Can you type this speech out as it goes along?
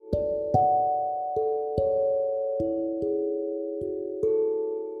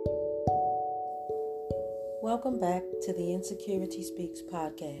Welcome back to the Insecurity Speaks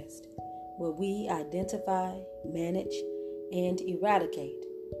podcast, where we identify, manage, and eradicate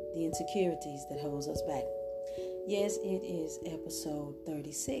the insecurities that holds us back. Yes, it is episode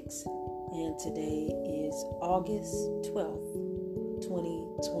 36, and today is August 12th,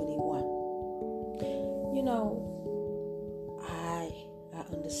 2021. You know, I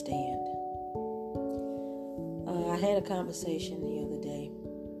understand. I had a conversation the other day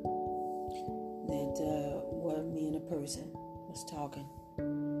that where me and a person was talking,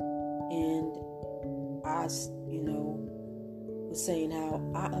 and I, was saying how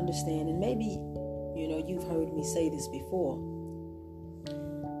I understand, and maybe, you've heard me say this before,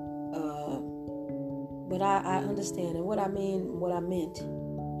 but I understand, and what I meant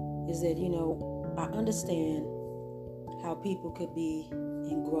is that, I understand how people could be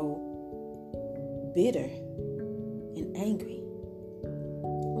and grow bitter and angry.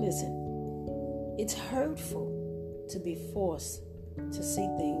 Listen, it's hurtful to be forced to see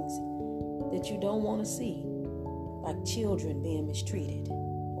things that you don't want to see, like children being mistreated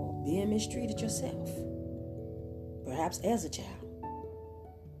or being mistreated yourself, perhaps as a child.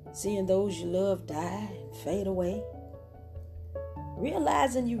 Seeing those you love die and fade away.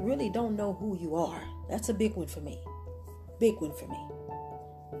 Realizing you really don't know who you are. That's a big one for me. Big one for me.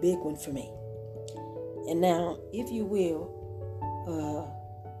 Big one for me. And now, if you will,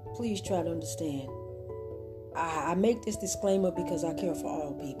 please try to understand. I make this disclaimer because I care for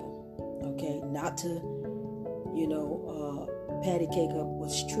all people. Okay? Not to, patty cake up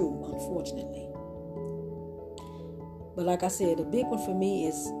what's true, unfortunately. But like I said, the big one for me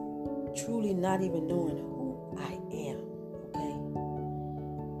is truly not even knowing who I am. Okay?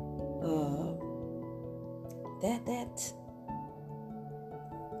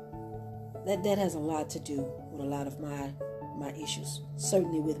 That has a lot to do with a lot of my issues,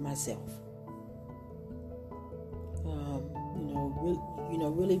 certainly with myself.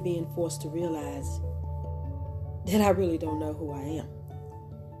 Really being forced to realize that I really don't know who I am.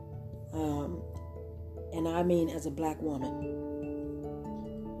 And I mean as a black woman.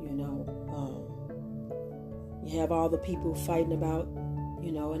 You have all the people fighting about,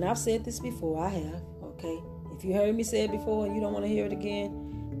 and I've said this before, I have, okay? If you heard me say it before and you don't want to hear it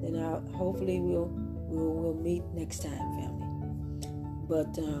again, then hopefully we'll meet next time, family.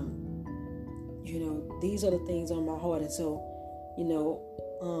 But these are the things on my heart, and so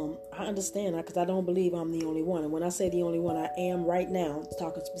I understand because I don't believe I'm the only one. And when I say the only one, I am right now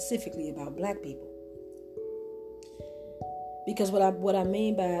talking specifically about black people. Because what I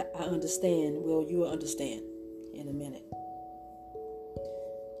mean by I understand, well, you will understand in a minute.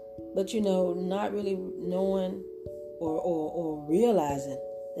 But not really knowing or realizing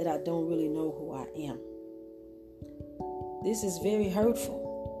that I don't really know who I am. This is very hurtful.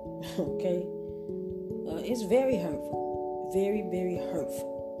 Okay? It's very hurtful. Very, very hurtful.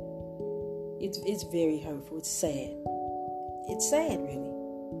 It's very hurtful. It's sad. It's sad, really.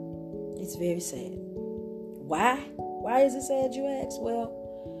 It's very sad. Why? Why is it sad, you ask? Well,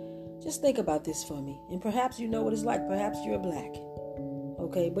 just think about this for me. And perhaps you know what it's like. Perhaps you're black.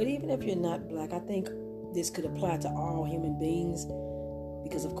 Okay? But even if you're not black, I think this could apply to all human beings.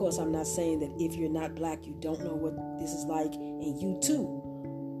 Because, of course, I'm not saying that if you're not black, you don't know what this is like. And you, too,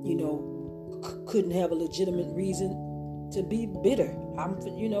 couldn't have a legitimate reason to be bitter. But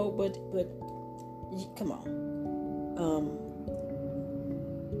come on.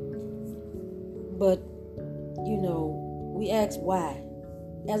 But we ask why.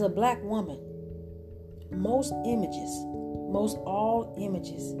 As a black woman, most all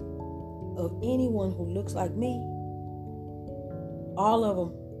images of anyone who looks like me, all of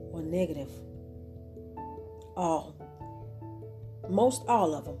them are negative. Most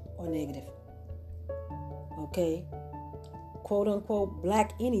all of them are negative. Okay? Quote unquote,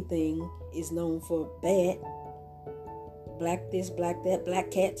 black anything is known for bad. Black this, black that,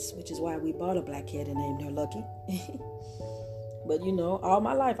 black cats, which is why we bought a black cat and named her Lucky. But all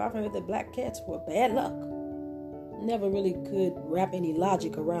my life I've heard that black cats were bad luck. Never really could wrap any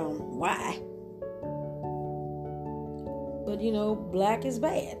logic around why. But black is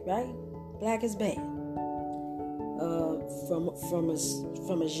bad, right? Black is bad.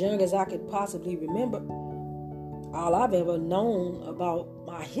 From as young as I could possibly remember, all I've ever known about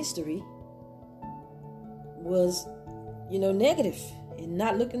my history was, negative and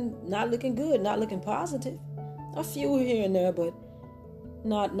not looking good, not looking positive. A few here and there, but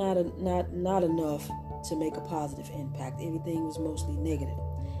not enough to make a positive impact. Everything was mostly negative.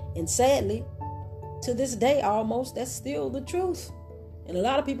 And sadly, to this day, almost, that's still the truth. And a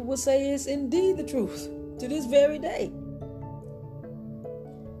lot of people would say it's indeed the truth to this very day.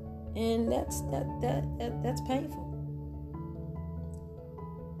 And that's painful.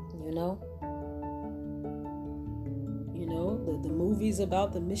 The movies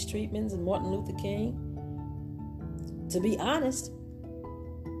about the mistreatments and Martin Luther King. To be honest,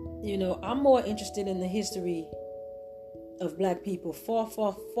 I'm more interested in the history of black people far,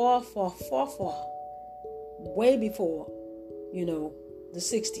 way before, the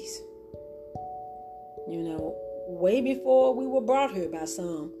 60s. Way before we were brought here by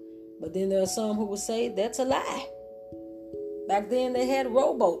some. But then there are some who would say that's a lie. Back then they had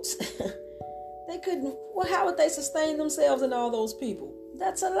rowboats. They couldn't, how would they sustain themselves and all those people?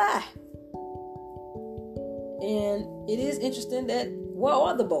 That's a lie. And it is interesting that, where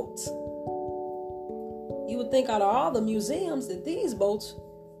are the boats? You would think out of all the museums that these boats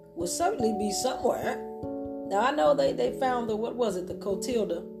would certainly be somewhere. Now I know they found the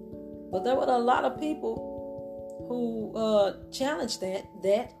Clotilda, but there were a lot of people who challenged that,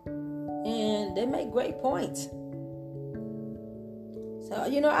 and they make great points. So I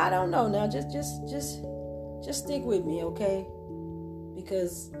don't know now. Just stick with me, okay?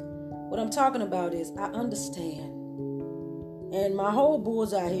 Because what I'm talking about is I understand, and my whole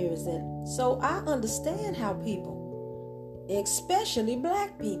bullseye here is that. So I understand how people, especially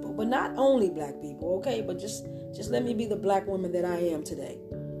black people, but not only black people, okay? But just let me be the black woman that I am today,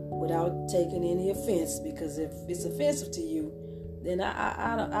 without taking any offense. Because if it's offensive to you, then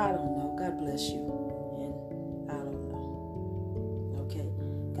I don't know. God bless you.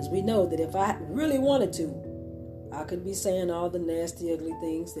 Because we know that if I really wanted to, I could be saying all the nasty, ugly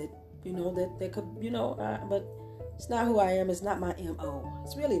things that, that could, but it's not who I am. It's not my M.O.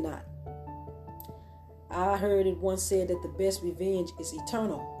 It's really not. I heard it once said that the best revenge is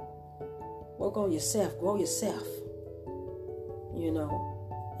eternal. Work on yourself. Grow yourself.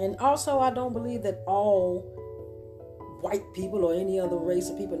 And also, I don't believe that all white people or any other race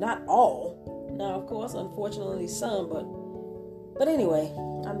of people, not all. Now, of course, unfortunately, some, but anyway,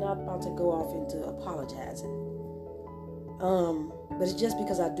 I'm not about to go off into apologizing. But it's just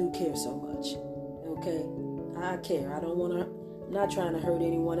because I do care so much. Okay? I care. I'm not trying to hurt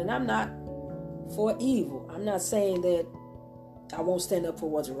anyone, and I'm not for evil. I'm not saying that I won't stand up for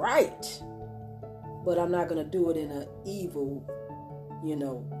what's right, but I'm not going to do it in an evil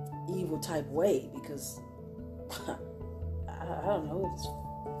type way, because I don't know.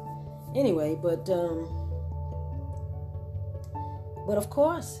 Anyway, but of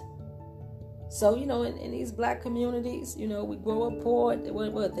course, so in these black communities, we grow up poor.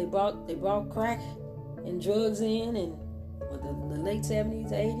 They brought crack and drugs in, and the late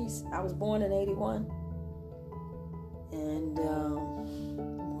 70s, 80s. I was born in 81, and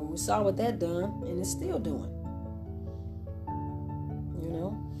we saw what that done, and it's still doing.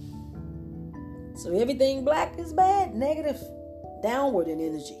 So everything black is bad, negative, downward in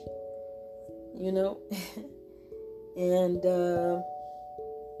energy. And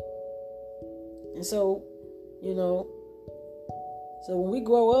so, so when we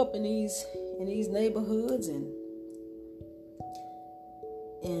grow up in these neighborhoods and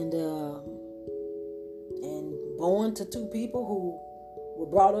born to two people who were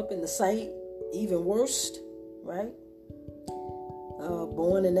brought up in the same, even worse, right?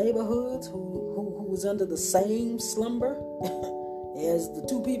 Born in neighborhoods who was under the same slumber as the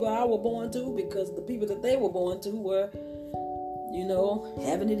two people I was born to, because the people that they were born to were,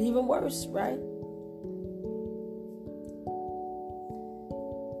 having it even worse, right?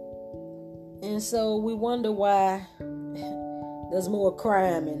 And so we wonder why there's more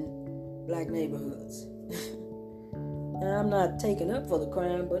crime in black neighborhoods. And I'm not taking up for the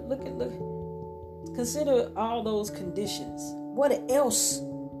crime, but look, consider all those conditions. What else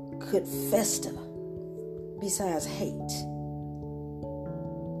could fester besides hate?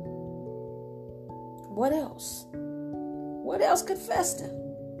 What else? What else could fester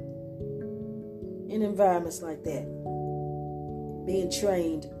in environments like that? Being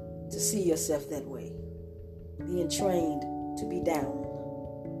trained to see yourself that way. Being trained to be down.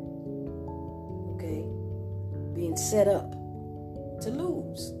 Okay? Being set up to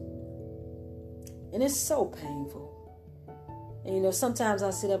lose. And it's so painful. And sometimes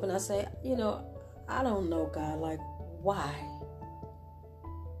I sit up and I say, I don't know, God, like, why?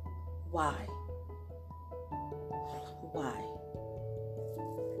 Why?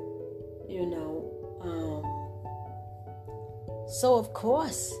 So of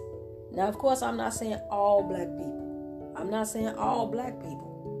course, I'm not saying all black people. I'm not saying all black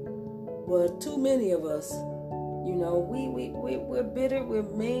people. But too many of us, we're bitter, we're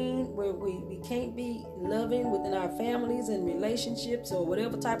mean, we can't be loving within our families and relationships or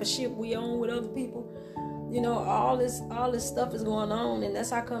whatever type of ship we own with other people. all this stuff is going on, and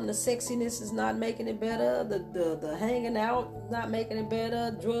that's how come the sexiness is not making it better, the hanging out not making it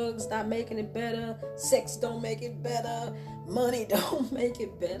better, drugs not making it better, sex don't make it better, money don't make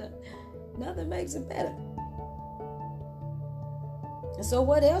it better. Nothing makes it better. And so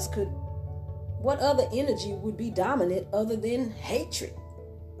what other energy would be dominant other than hatred,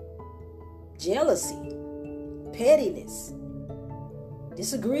 jealousy, pettiness,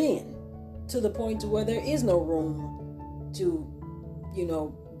 disagreeing to the point to where there is no room to,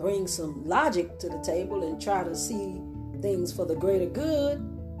 bring some logic to the table and try to see things for the greater good.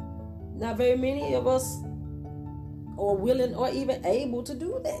 Not very many of us are willing or even able to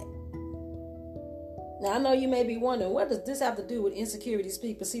do that. Now, I know you may be wondering, what does this have to do with insecurity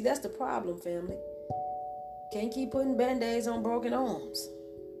speak? But see, that's the problem, family. Can't keep putting band-aids on broken arms.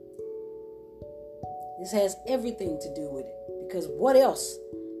 This has everything to do with it. Because what else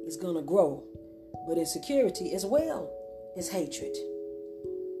is going to grow but insecurity as well as hatred?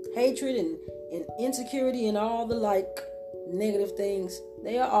 Hatred and insecurity and all the negative things,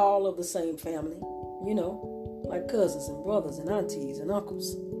 they are all of the same family. Like cousins and brothers and aunties and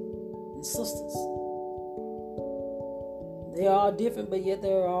uncles and sisters. They are all different, but yet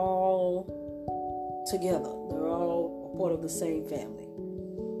they're all together. They're all a part of the same family.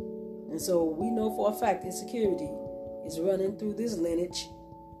 And so we know for a fact insecurity is running through this lineage.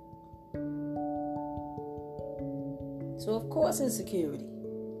 So of course insecurity.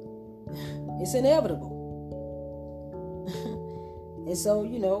 It's inevitable. And so,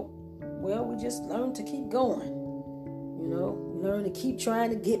 we just learn to keep going. Learn to keep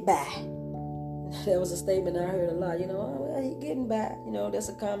trying to get by. That was a statement I heard a lot. He getting by. That's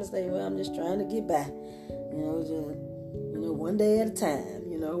a common statement. Well, I'm just trying to get by. Just, one day at a time.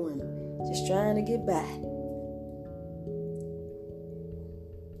 And just trying to get by.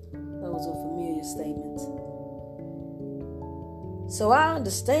 Those are familiar statements. So I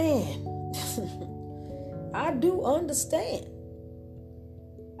understand. I do understand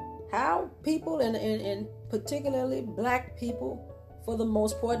how people, and particularly black people, for the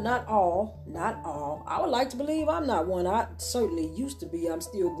most part, not all. I would like to believe I'm not one. I certainly used to be. I'm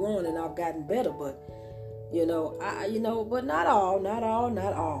still growing and I've gotten better, but but not all.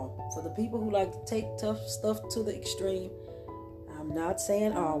 For the people who like to take tough stuff to the extreme, I'm not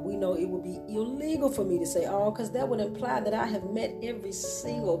saying all. We know it would be illegal for me to say all, because that would imply that I have met every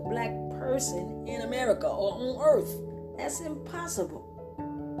single black person in America or on earth. That's impossible.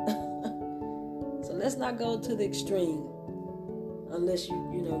 So let's not go to the extreme. Unless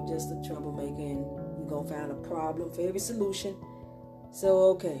you just a troublemaker and you're going to find a problem for every solution. So,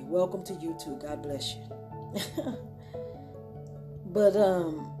 okay, welcome to YouTube. God bless you. But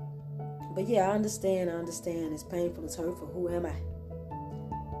yeah, I understand. It's painful. It's hurtful. Who am I?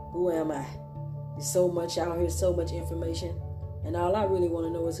 There's so much out here, so much information. And all I really want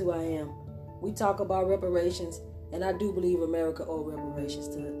to know is who I am. We talk about reparations, and I do believe America owes reparations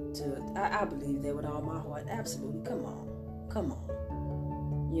I believe that with all my heart. Absolutely. Come on. Come on.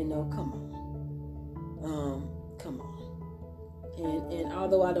 Come on. And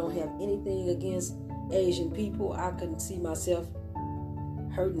although I don't have anything against Asian people, I couldn't see myself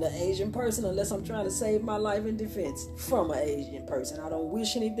hurting an Asian person unless I'm trying to save my life in defense from an Asian person. I don't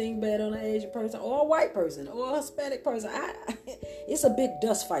wish anything bad on an Asian person or a white person or a Hispanic person. It's a big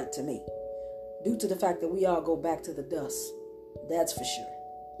dust fight to me, due to the fact that we all go back to the dust. That's for sure,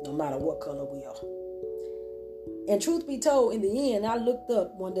 no matter what color we are. And truth be told, in the end, I looked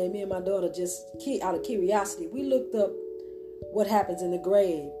up one day, me and my daughter, just out of curiosity, we looked up what happens in the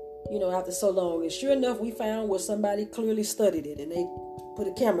grave, after so long. And sure enough, we found where somebody clearly studied it, and they put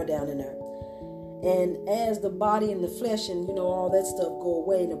a camera down in there. And as the body and the flesh and, all that stuff go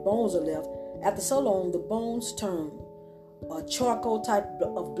away and the bones are left, after so long, the bones turn a charcoal type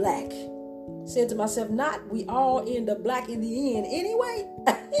of black. Said to myself, not we all end up black in the end anyway.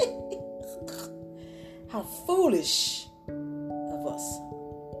 How foolish of us.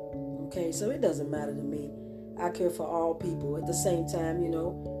 Okay, so it doesn't matter to me. I care for all people. At the same time,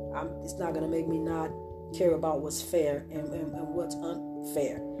 it's not going to make me not care about what's fair and what's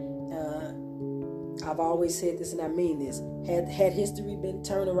unfair. I've always said this, and I mean this. Had history been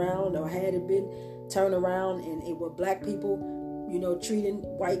turned around, or had it been turned around and it were black people, treating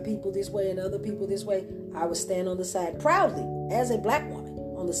white people this way and other people this way, I would stand on the side proudly, as a black woman,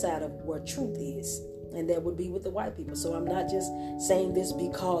 on the side of where truth is. And that would be with the white people. So I'm not just saying this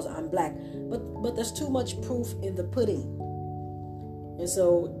because I'm black. But there's too much proof in the pudding. And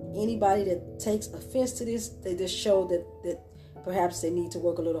so anybody that takes offense to this, they just show that perhaps they need to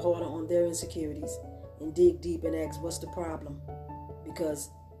work a little harder on their insecurities and dig deep and ask, what's the problem? Because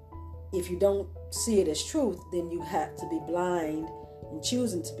if you don't see it as truth, then you have to be blind and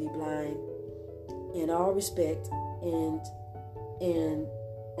choosing to be blind in all respect. And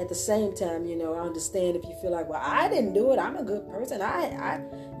at the same time, I understand if you feel like, well, I didn't do it. I'm a good person. I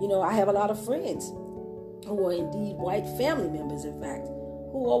have a lot of friends who are indeed white, family members, in fact,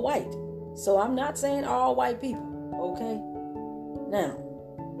 who are white. So I'm not saying all white people, okay? Now,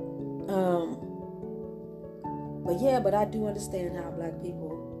 but I do understand how black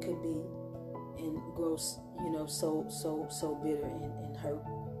people could be and gross, so bitter and hurt.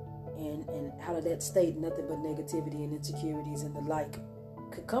 And out of that state, nothing but negativity and insecurities and the like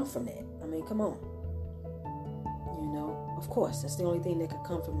could come from that. I mean, come on. Of course, that's the only thing that could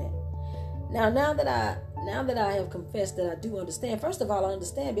come from that. Now that I have confessed that I do understand, first of all, I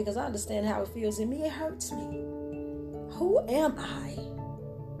understand because I understand how it feels in me. It hurts me. Who am I?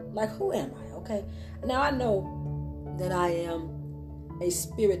 Like, who am I? Okay. Now I know that I am a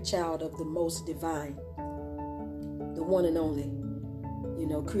spirit child of the most divine, the one and only,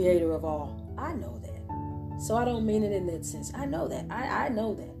 creator of all. I know that. So I don't mean it in that sense. I know that. I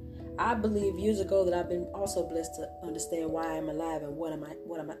know that. I believe years ago that I've been also blessed to understand why I'm alive and what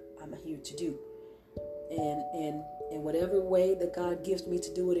I'm here to do. And in whatever way that God gives me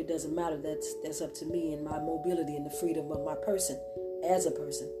to do it, it doesn't matter. That's up to me and my mobility and the freedom of my person as a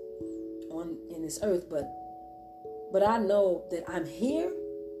person in this earth. But I know that I'm here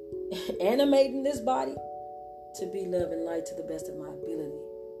animating this body to be love and light to the best of my ability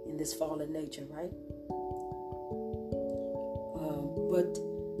in this fallen nature, right? But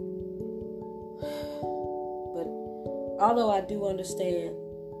although I do understand,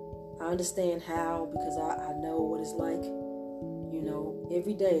 I understand how, because I know what it's like.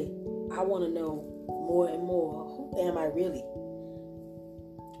 Every day I want to know more and more. Who am I really?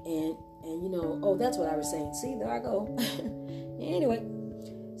 And that's what I was saying. See, there I go. Anyway,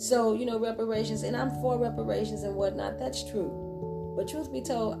 so reparations, and I'm for reparations and whatnot. That's true. But truth be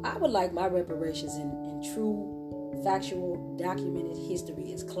told, I would like my reparations in true, factual, documented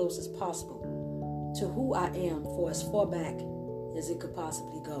history as close as possible to who I am for as far back as it could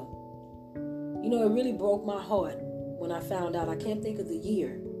possibly go. It really broke my heart when I found out, I can't think of the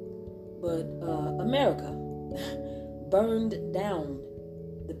year, but America burned down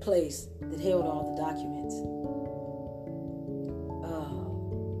the place that held all the documents.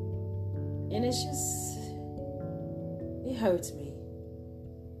 And it's just, it hurts me,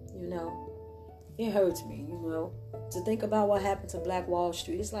 It hurts me, to think about what happened to Black Wall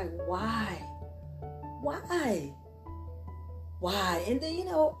Street. It's like, why? Why? And then,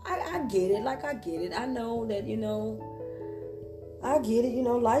 I get it. Like, I get it. I know that, I get it.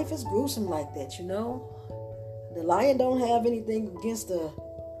 Life is gruesome like that, The lion don't have anything against the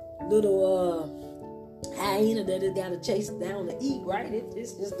little hyena that it got to chase down to eat, right?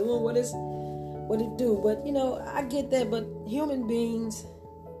 It's just doing what it do. But, I get that. But human beings,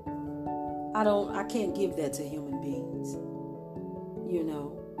 I can't give that to human beings.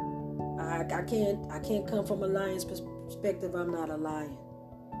 I can't come from a lion's perspective. I'm not a lion.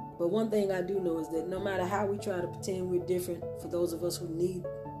 But one thing I do know is that no matter how we try to pretend we're different, for those of us who need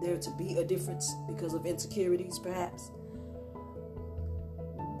there to be a difference because of insecurities, perhaps.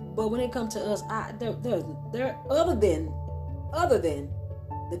 But when it comes to us, there other than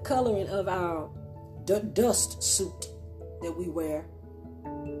the coloring of our dust suit that we wear,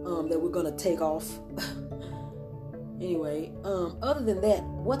 that we're gonna take off. Anyway, other than that,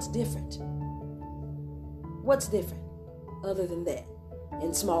 what's different? What's different other than that?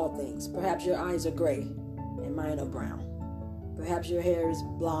 In small things. Perhaps your eyes are gray and mine are brown. Perhaps your hair is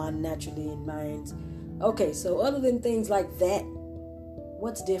blonde naturally and mine's. Okay, so other than things like that,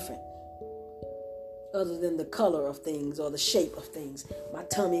 what's different? Other than the color of things or the shape of things. My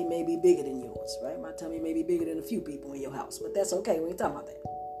tummy may be bigger than yours, right? My tummy may be bigger than a few people in your house, but that's okay. We ain't talking about that.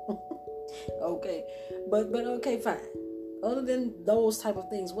 Okay, but okay, fine. Other than those type of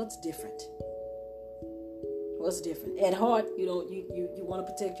things, what's different? What's different? At heart, you want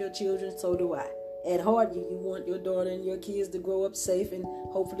to protect your children, so do I. At heart, you want your daughter and your kids to grow up safe and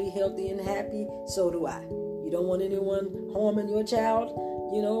hopefully healthy and happy, so do I. You don't want anyone harming your child,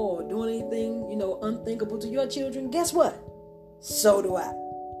 or doing anything, unthinkable to your children. Guess what? So do I.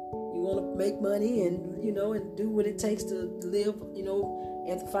 You want to make money and, and do what it takes to live,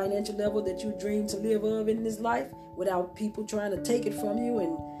 at the financial level that you dream to live of in this life without people trying to take it from you.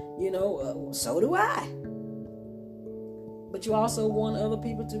 And, so do I. But you also want other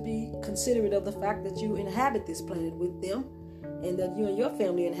people to be considerate of the fact that you inhabit this planet with them, and that you and your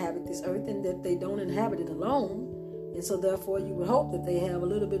family inhabit this earth, and that they don't inhabit it alone. And so therefore you would hope that they have a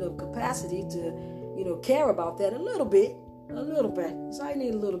little bit of capacity to, care about that a little bit. So I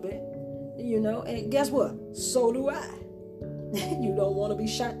need a little bit. And guess what? So do I. You don't want to be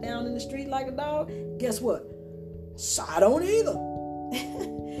shot down in the street like a dog? Guess what? So I don't either.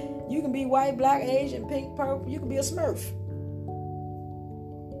 You can be white, black, Asian, pink, purple. You can be a Smurf.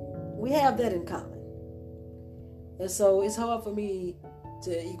 We have that in common. And so it's hard for me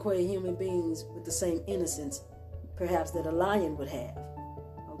to equate human beings with the same innocence, perhaps, that a lion would have.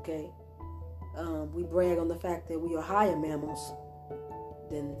 Okay? We brag on the fact that we are higher mammals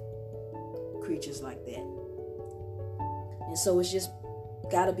than creatures like that. And so it's just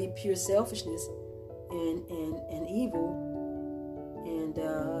got to be pure selfishness and evil,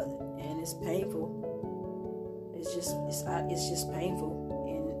 and it's painful. It's just painful,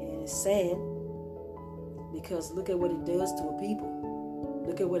 and it's sad, because look at what it does to a people.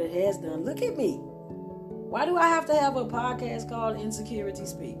 Look at what it has done. Look at me. Why do I have to have a podcast called Insecurity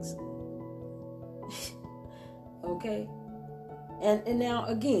Speaks? Okay. And now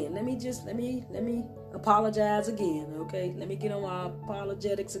again, let me apologize again, okay? Let me get on my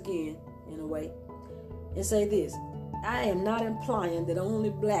apologetics again, in a way, and say this. I am not implying that only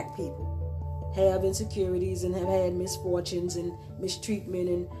black people have insecurities and have had misfortunes and mistreatment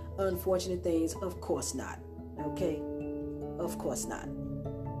and unfortunate things. Of course not, okay? Of course not.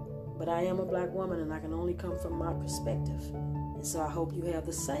 But I am a black woman, and I can only come from my perspective. And so I hope you have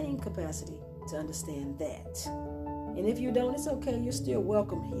the same capacity to understand that. And if you don't, it's okay. You're still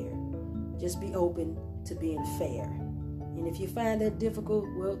welcome here. Just be open to being fair. And if you find that difficult,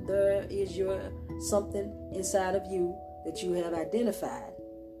 well, there is something inside of you that you have identified.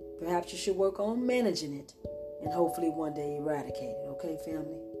 Perhaps you should work on managing it and hopefully one day eradicate it. Okay,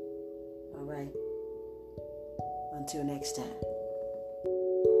 family? All right. Until next time.